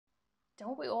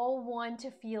Don't we all want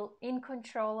to feel in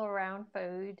control around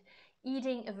food,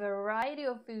 eating a variety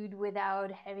of food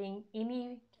without having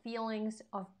any feelings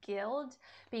of guilt,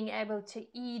 being able to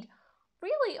eat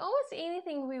really almost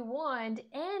anything we want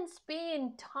and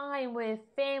spend time with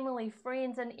family,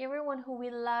 friends, and everyone who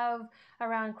we love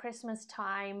around Christmas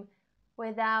time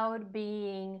without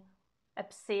being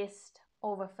obsessed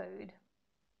over food?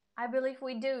 I believe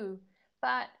we do.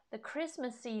 But the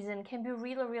Christmas season can be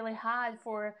really, really hard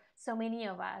for so many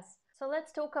of us. So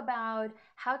let's talk about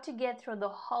how to get through the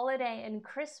holiday and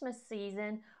Christmas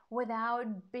season without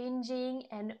binging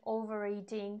and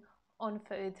overeating on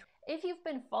food. If you've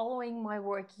been following my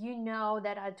work, you know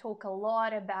that I talk a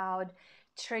lot about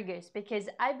triggers, because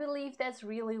I believe that's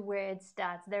really where it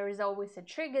starts. There is always a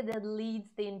trigger that leads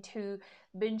then to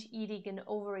binge eating and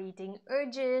overeating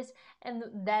urges, and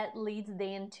that leads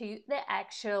then to the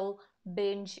actual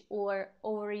binge or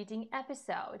overeating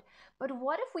episode. But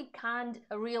what if we can't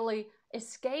really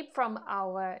escape from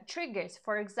our triggers?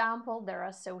 For example, there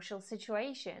are social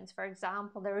situations. For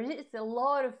example, there is a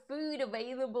lot of food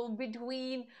available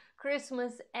between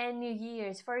Christmas and New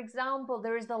Year's. For example,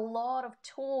 there is a lot of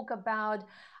talk about,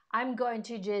 I'm going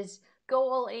to just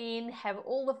go all in, have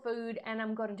all the food, and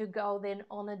I'm going to go then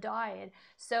on a diet.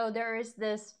 So there is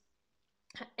this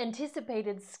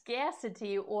anticipated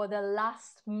scarcity or the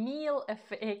last meal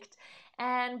effect,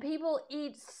 and people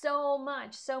eat so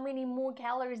much, so many more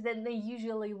calories than they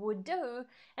usually would do,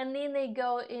 and then they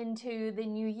go into the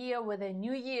new year with a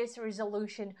New Year's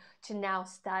resolution to now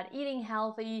start eating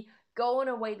healthy, go on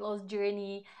a weight loss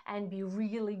journey, and be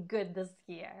really good this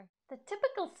year. The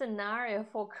typical scenario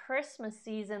for Christmas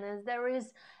season is there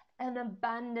is an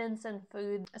abundance in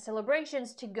food,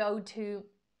 celebrations to go to,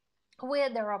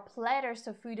 where there are platters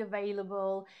of food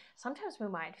available. Sometimes we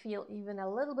might feel even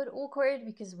a little bit awkward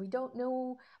because we don't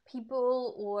know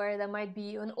people, or there might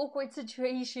be an awkward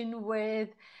situation with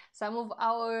some of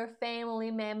our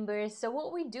family members. So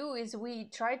what we do is we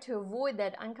try to avoid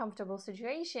that uncomfortable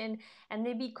situation and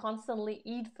maybe constantly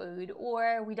eat food,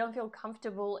 or we don't feel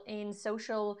comfortable in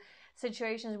social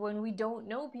situations when we don't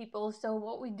know people. So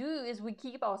what we do is we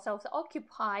keep ourselves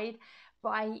occupied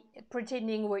by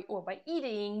pretending or by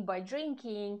eating, by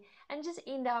drinking, and just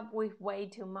end up with way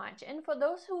too much. And for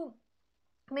those who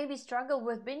maybe struggle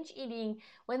with binge eating,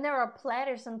 when there are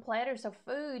platters and platters of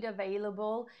food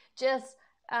available, just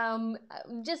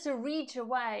a reach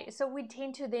away, so we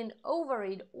tend to then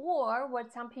overeat. Or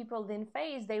what some people then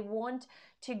face, they want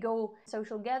to go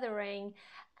social gathering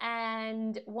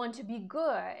and want to be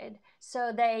good,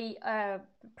 so they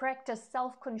practice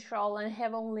self-control and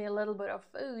have only a little bit of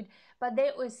food, but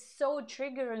that was so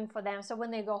triggering for them. So when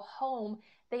they go home,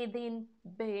 they then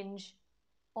binge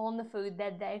on the food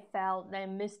that they felt they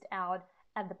missed out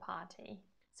at the party.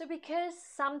 So because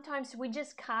sometimes we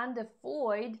just can't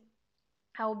avoid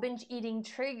our binge eating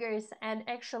triggers and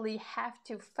actually have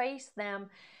to face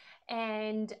them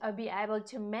and be able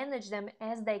to manage them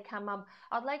as they come up,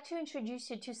 I'd like to introduce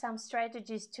you to some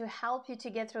strategies to help you to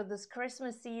get through this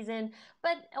Christmas season,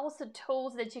 but also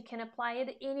tools that you can apply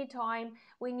at any time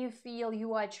when you feel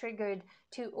you are triggered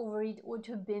to overeat or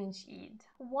to binge eat.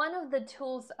 One of the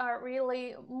tools are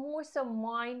really more so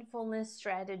mindfulness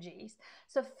strategies.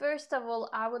 So first of all,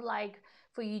 I would like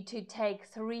for you to take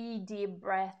 3 deep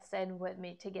breaths in with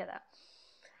me together.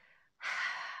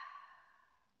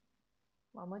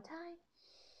 One more time.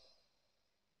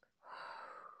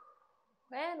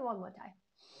 And one more time.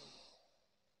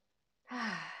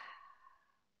 That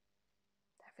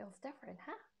feels different,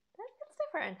 huh? That feels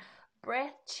different.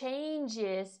 Breath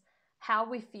changes how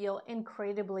we feel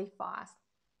incredibly fast.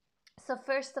 So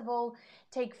first of all,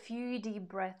 take few deep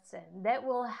breaths in. That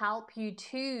will help you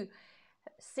to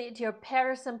set your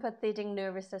parasympathetic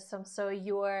nervous system, so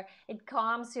it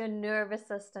calms your nervous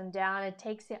system down. It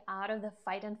takes you out of the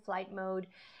fight and flight mode.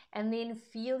 And then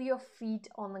feel your feet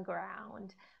on the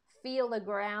ground. Feel the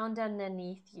ground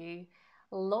underneath you.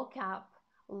 Look up,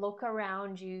 look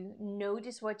around you,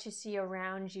 notice what you see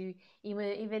around you,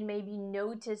 even maybe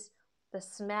notice the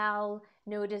smell,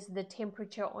 notice the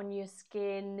temperature on your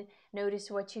skin,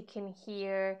 notice what you can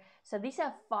hear. So these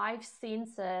are 5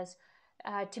 senses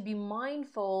to be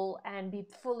mindful and be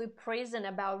fully present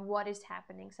about what is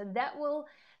happening. So that will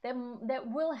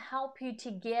help you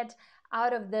to get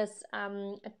out of this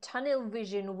tunnel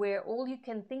vision where all you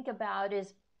can think about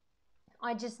is,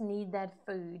 I just need that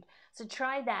food. So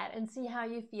try that and see how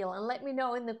you feel, and let me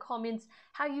know in the comments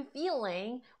how you're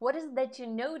feeling. What is it that you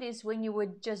noticed when you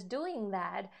were just doing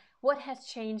that? What has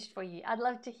changed for you? I'd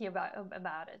love to hear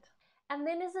about it. And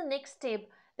then as a next step,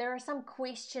 there are some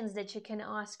questions that you can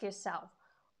ask yourself.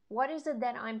 What is it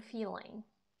that I'm feeling?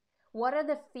 What are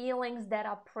the feelings that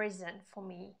are present for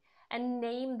me? And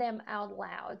name them out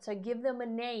loud. So give them a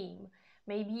name.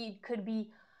 Maybe it could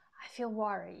be, I feel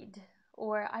worried,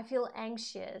 or I feel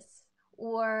anxious,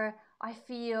 or I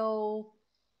feel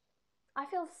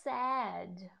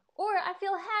sad, or I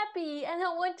feel happy and I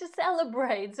want to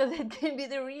celebrate. So that can be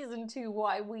the reason too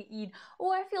why we eat.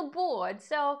 Or I feel bored.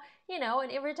 So,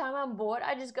 and every time I'm bored,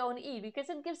 I just go and eat because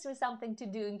it gives me something to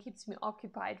do and keeps me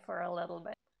occupied for a little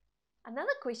bit.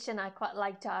 Another question I quite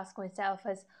like to ask myself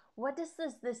is, what does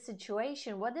this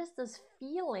situation, what does this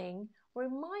feeling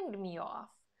remind me of?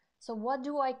 So what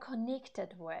do I connect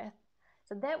it with?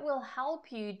 So that will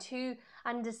help you to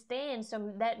understand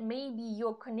so that maybe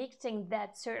you're connecting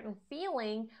that certain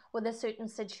feeling with a certain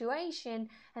situation,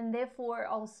 and therefore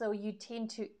also you tend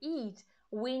to eat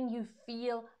when you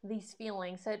feel these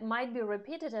feelings. So it might be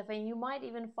repetitive, and you might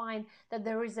even find that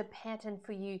there is a pattern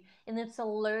for you, and it's a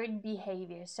learned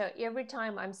behavior. So every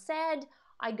time I'm sad,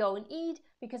 I go and eat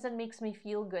because it makes me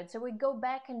feel good. So we go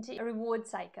back into a reward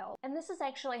cycle. And this is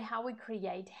actually how we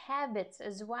create habits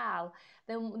as well.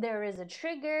 Then there is a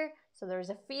trigger, so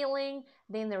there's a feeling,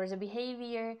 then there is a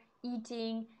behavior,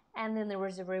 eating, and then there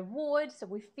is a reward, so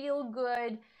we feel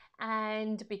good.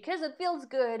 And because it feels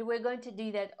good, we're going to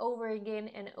do that over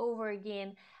again and over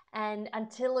again, and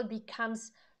until it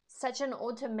becomes such an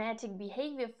automatic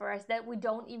behavior for us that we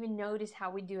don't even notice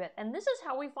how we do it. And this is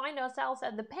how we find ourselves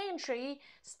at the pantry,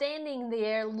 standing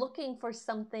there looking for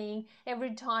something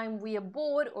every time we are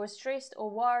bored or stressed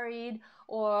or worried,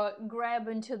 or grab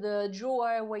into the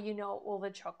drawer where all the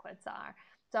chocolates are.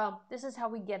 So this is how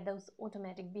we get those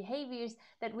automatic behaviors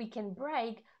that we can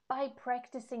break by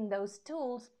practicing those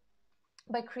tools,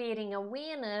 by creating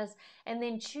awareness, and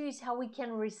then choose how we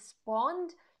can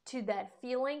respond to that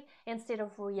feeling instead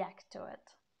of react to it.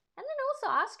 And then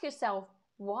also ask yourself,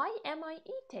 why am I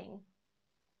eating?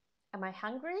 Am I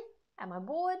hungry? Am I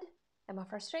bored? Am I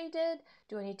frustrated?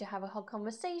 Do I need to have a whole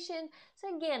conversation?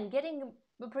 So again,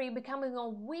 becoming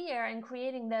aware and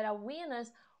creating that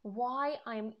awareness, why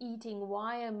I'm eating,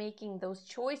 why I'm making those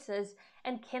choices,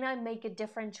 and can I make a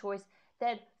different choice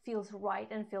that feels right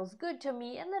and feels good to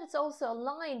me, and that it's also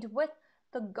aligned with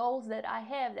the goals that I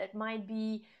have. That might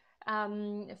be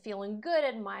feeling good,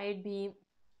 it might be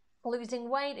losing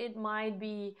weight, it might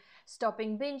be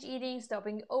stopping binge eating,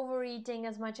 stopping overeating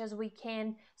as much as we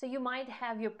can. So you might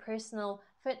have your personal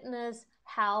fitness,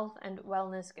 health, and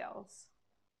wellness goals.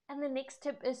 And the next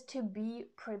tip is to be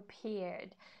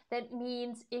prepared. That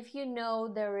means if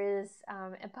there is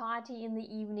a party in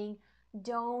the evening,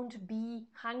 don't be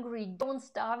hungry. Don't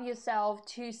starve yourself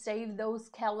to save those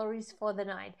calories for the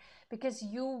night, because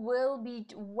you will be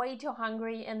way too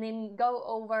hungry and then go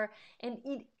over and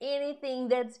eat anything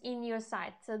that's in your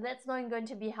sight. So that's not going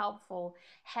to be helpful.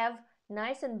 Have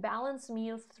nice and balanced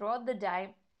meals throughout the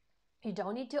day. You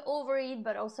don't need to overeat,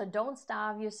 but also don't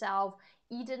starve yourself.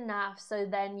 Eat enough so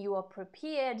then you are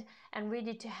prepared and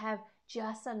ready to have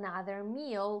just another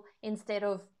meal instead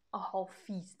of a whole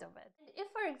feast of it. If,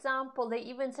 for example, they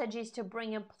even suggest to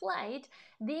bring a plate,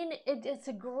 then it's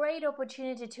a great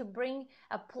opportunity to bring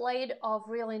a plate of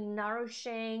really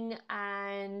nourishing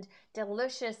and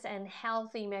delicious and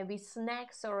healthy, maybe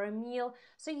snacks or a meal,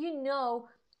 so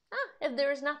if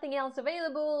there is nothing else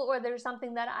available, or there's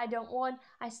something that I don't want,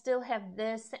 I still have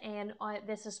this, and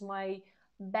this is my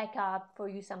backup for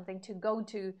you, something to go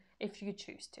to if you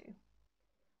choose to.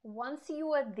 Once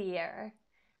you are there,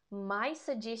 my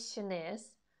suggestion is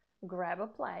grab a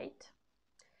plate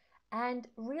and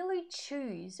really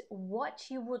choose what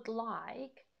you would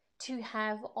like to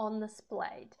have on this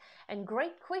plate. And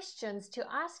great questions to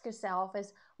ask yourself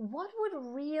is, what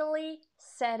would really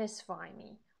satisfy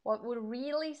me? What would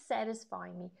really satisfy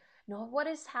me? Not what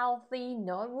is healthy,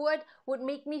 not what would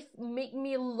make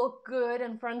me look good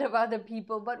in front of other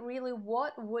people, but really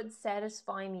what would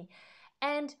satisfy me.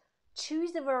 And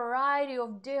choose a variety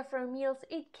of different meals.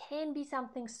 It can be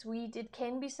something sweet, it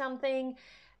can be something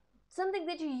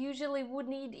that you usually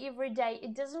wouldn't eat every day.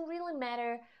 It doesn't really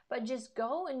matter, but just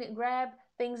go and grab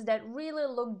things that really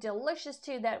look delicious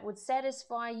to you, that would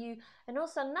satisfy you. And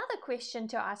also another question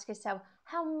to ask yourself,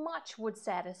 how much would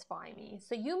satisfy me?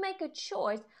 So you make a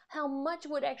choice, how much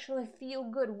would actually feel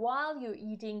good while you're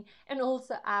eating, and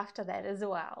also after that as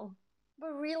well.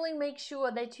 But really make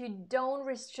sure that you don't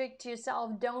restrict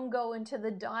yourself, don't go into the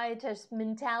dietist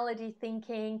mentality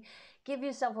thinking. Give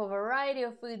yourself a variety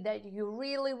of food that you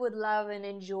really would love and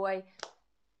enjoy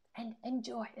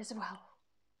as well.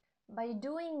 By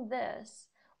doing this,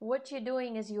 what you're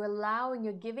doing is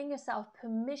you're giving yourself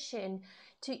permission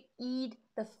to eat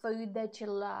the food that you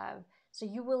love. So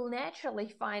you will naturally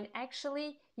find,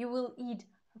 actually, you will eat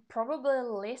probably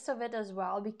less of it as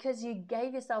well, because you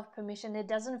gave yourself permission. It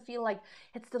doesn't feel like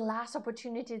it's the last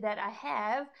opportunity that I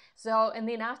have, so and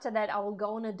then after that I will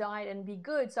go on a diet and be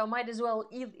good, so I might as well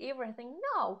eat everything.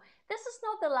 No, this is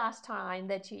not the last time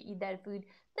that you eat that food.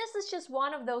 This is just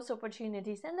one of those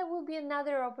opportunities, and there will be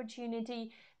another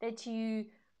opportunity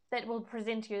that will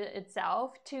present you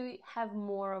itself to have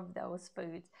more of those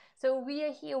foods. So we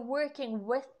are here working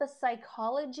with the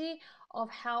psychology of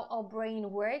how our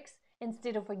brain works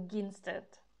instead of against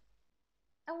it.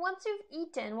 And once you've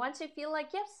eaten, once you feel like,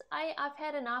 yes, I've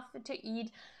had enough to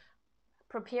eat,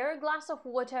 prepare a glass of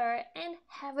water and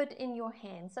have it in your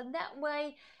hand. So that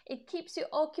way it keeps you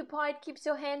occupied, keeps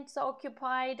your hands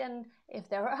occupied, and if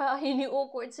there are any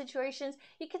awkward situations,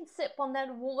 you can sip on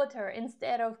that water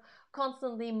instead of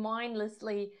constantly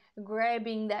mindlessly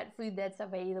grabbing that food that's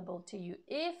available to you.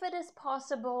 If it is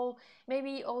possible,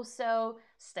 maybe also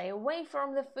stay away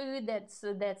from the food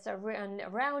that's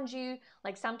around you.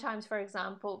 Like sometimes, for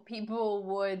example, people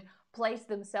would place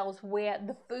themselves where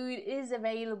the food is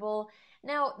available.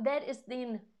 Now that is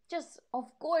then just, of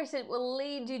course, it will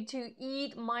lead you to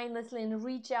eat mindlessly and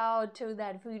reach out to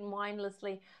that food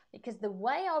mindlessly, because the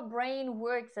way our brain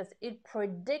works is it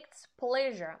predicts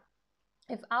pleasure.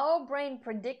 If our brain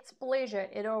predicts pleasure,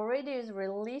 it already is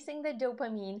releasing the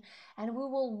dopamine, and we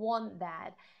will want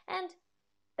that. And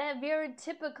that very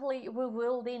typically we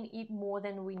will then eat more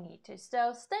than we need to.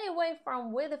 So stay away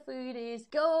from where the food is.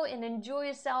 Go and enjoy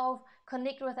yourself,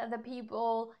 connect with other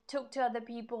people, talk to other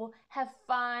people, have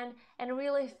fun, and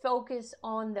really focus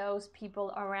on those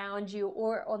people around you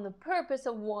or on the purpose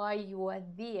of why you are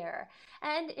there.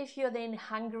 And if you're then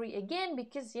hungry again,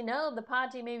 because the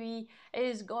party maybe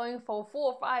is going for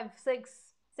 4, 5, 6,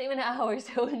 7 hours,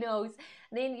 who knows,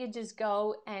 then you just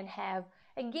go and have,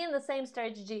 again, the same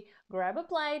strategy. Grab a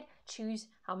plate, choose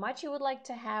how much you would like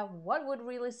to have, what would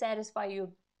really satisfy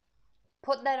you.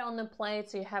 Put that on the plate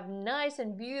so you have nice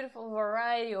and beautiful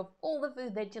variety of all the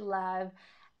food that you love,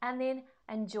 and then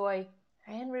enjoy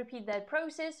and repeat that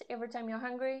process. Every time you're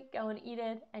hungry, go and eat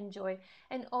it, enjoy.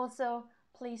 And also,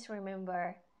 please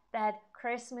remember that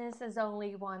Christmas is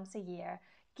only once a year.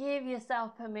 Give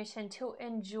yourself permission to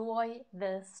enjoy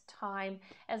this time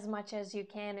as much as you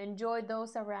can. Enjoy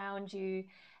those around you,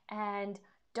 and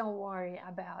don't worry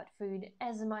about food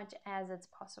as much as it's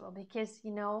possible, because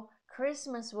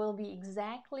Christmas will be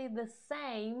exactly the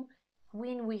same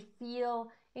when we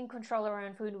feel in control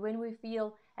around food, when we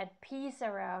feel at peace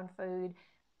around food.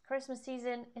 Christmas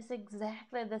season is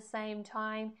exactly the same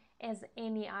time as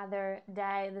any other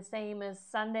day, the same as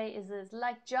Sunday is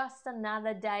like just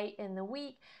another day in the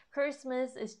week.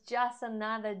 Christmas is just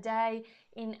another day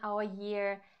in our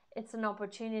year. It's an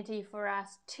opportunity for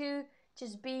us to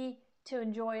just to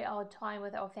enjoy our time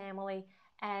with our family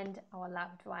and our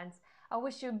loved ones. I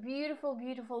wish you a beautiful,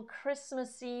 beautiful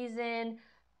Christmas season.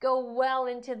 Go well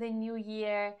into the new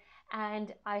year,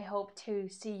 and I hope to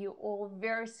see you all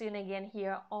very soon again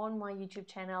here on my YouTube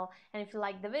channel. And if you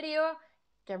like the video,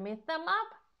 give me a thumb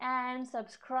up and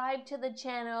subscribe to the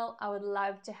channel. I would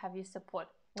love to have your support.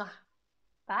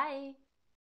 Bye.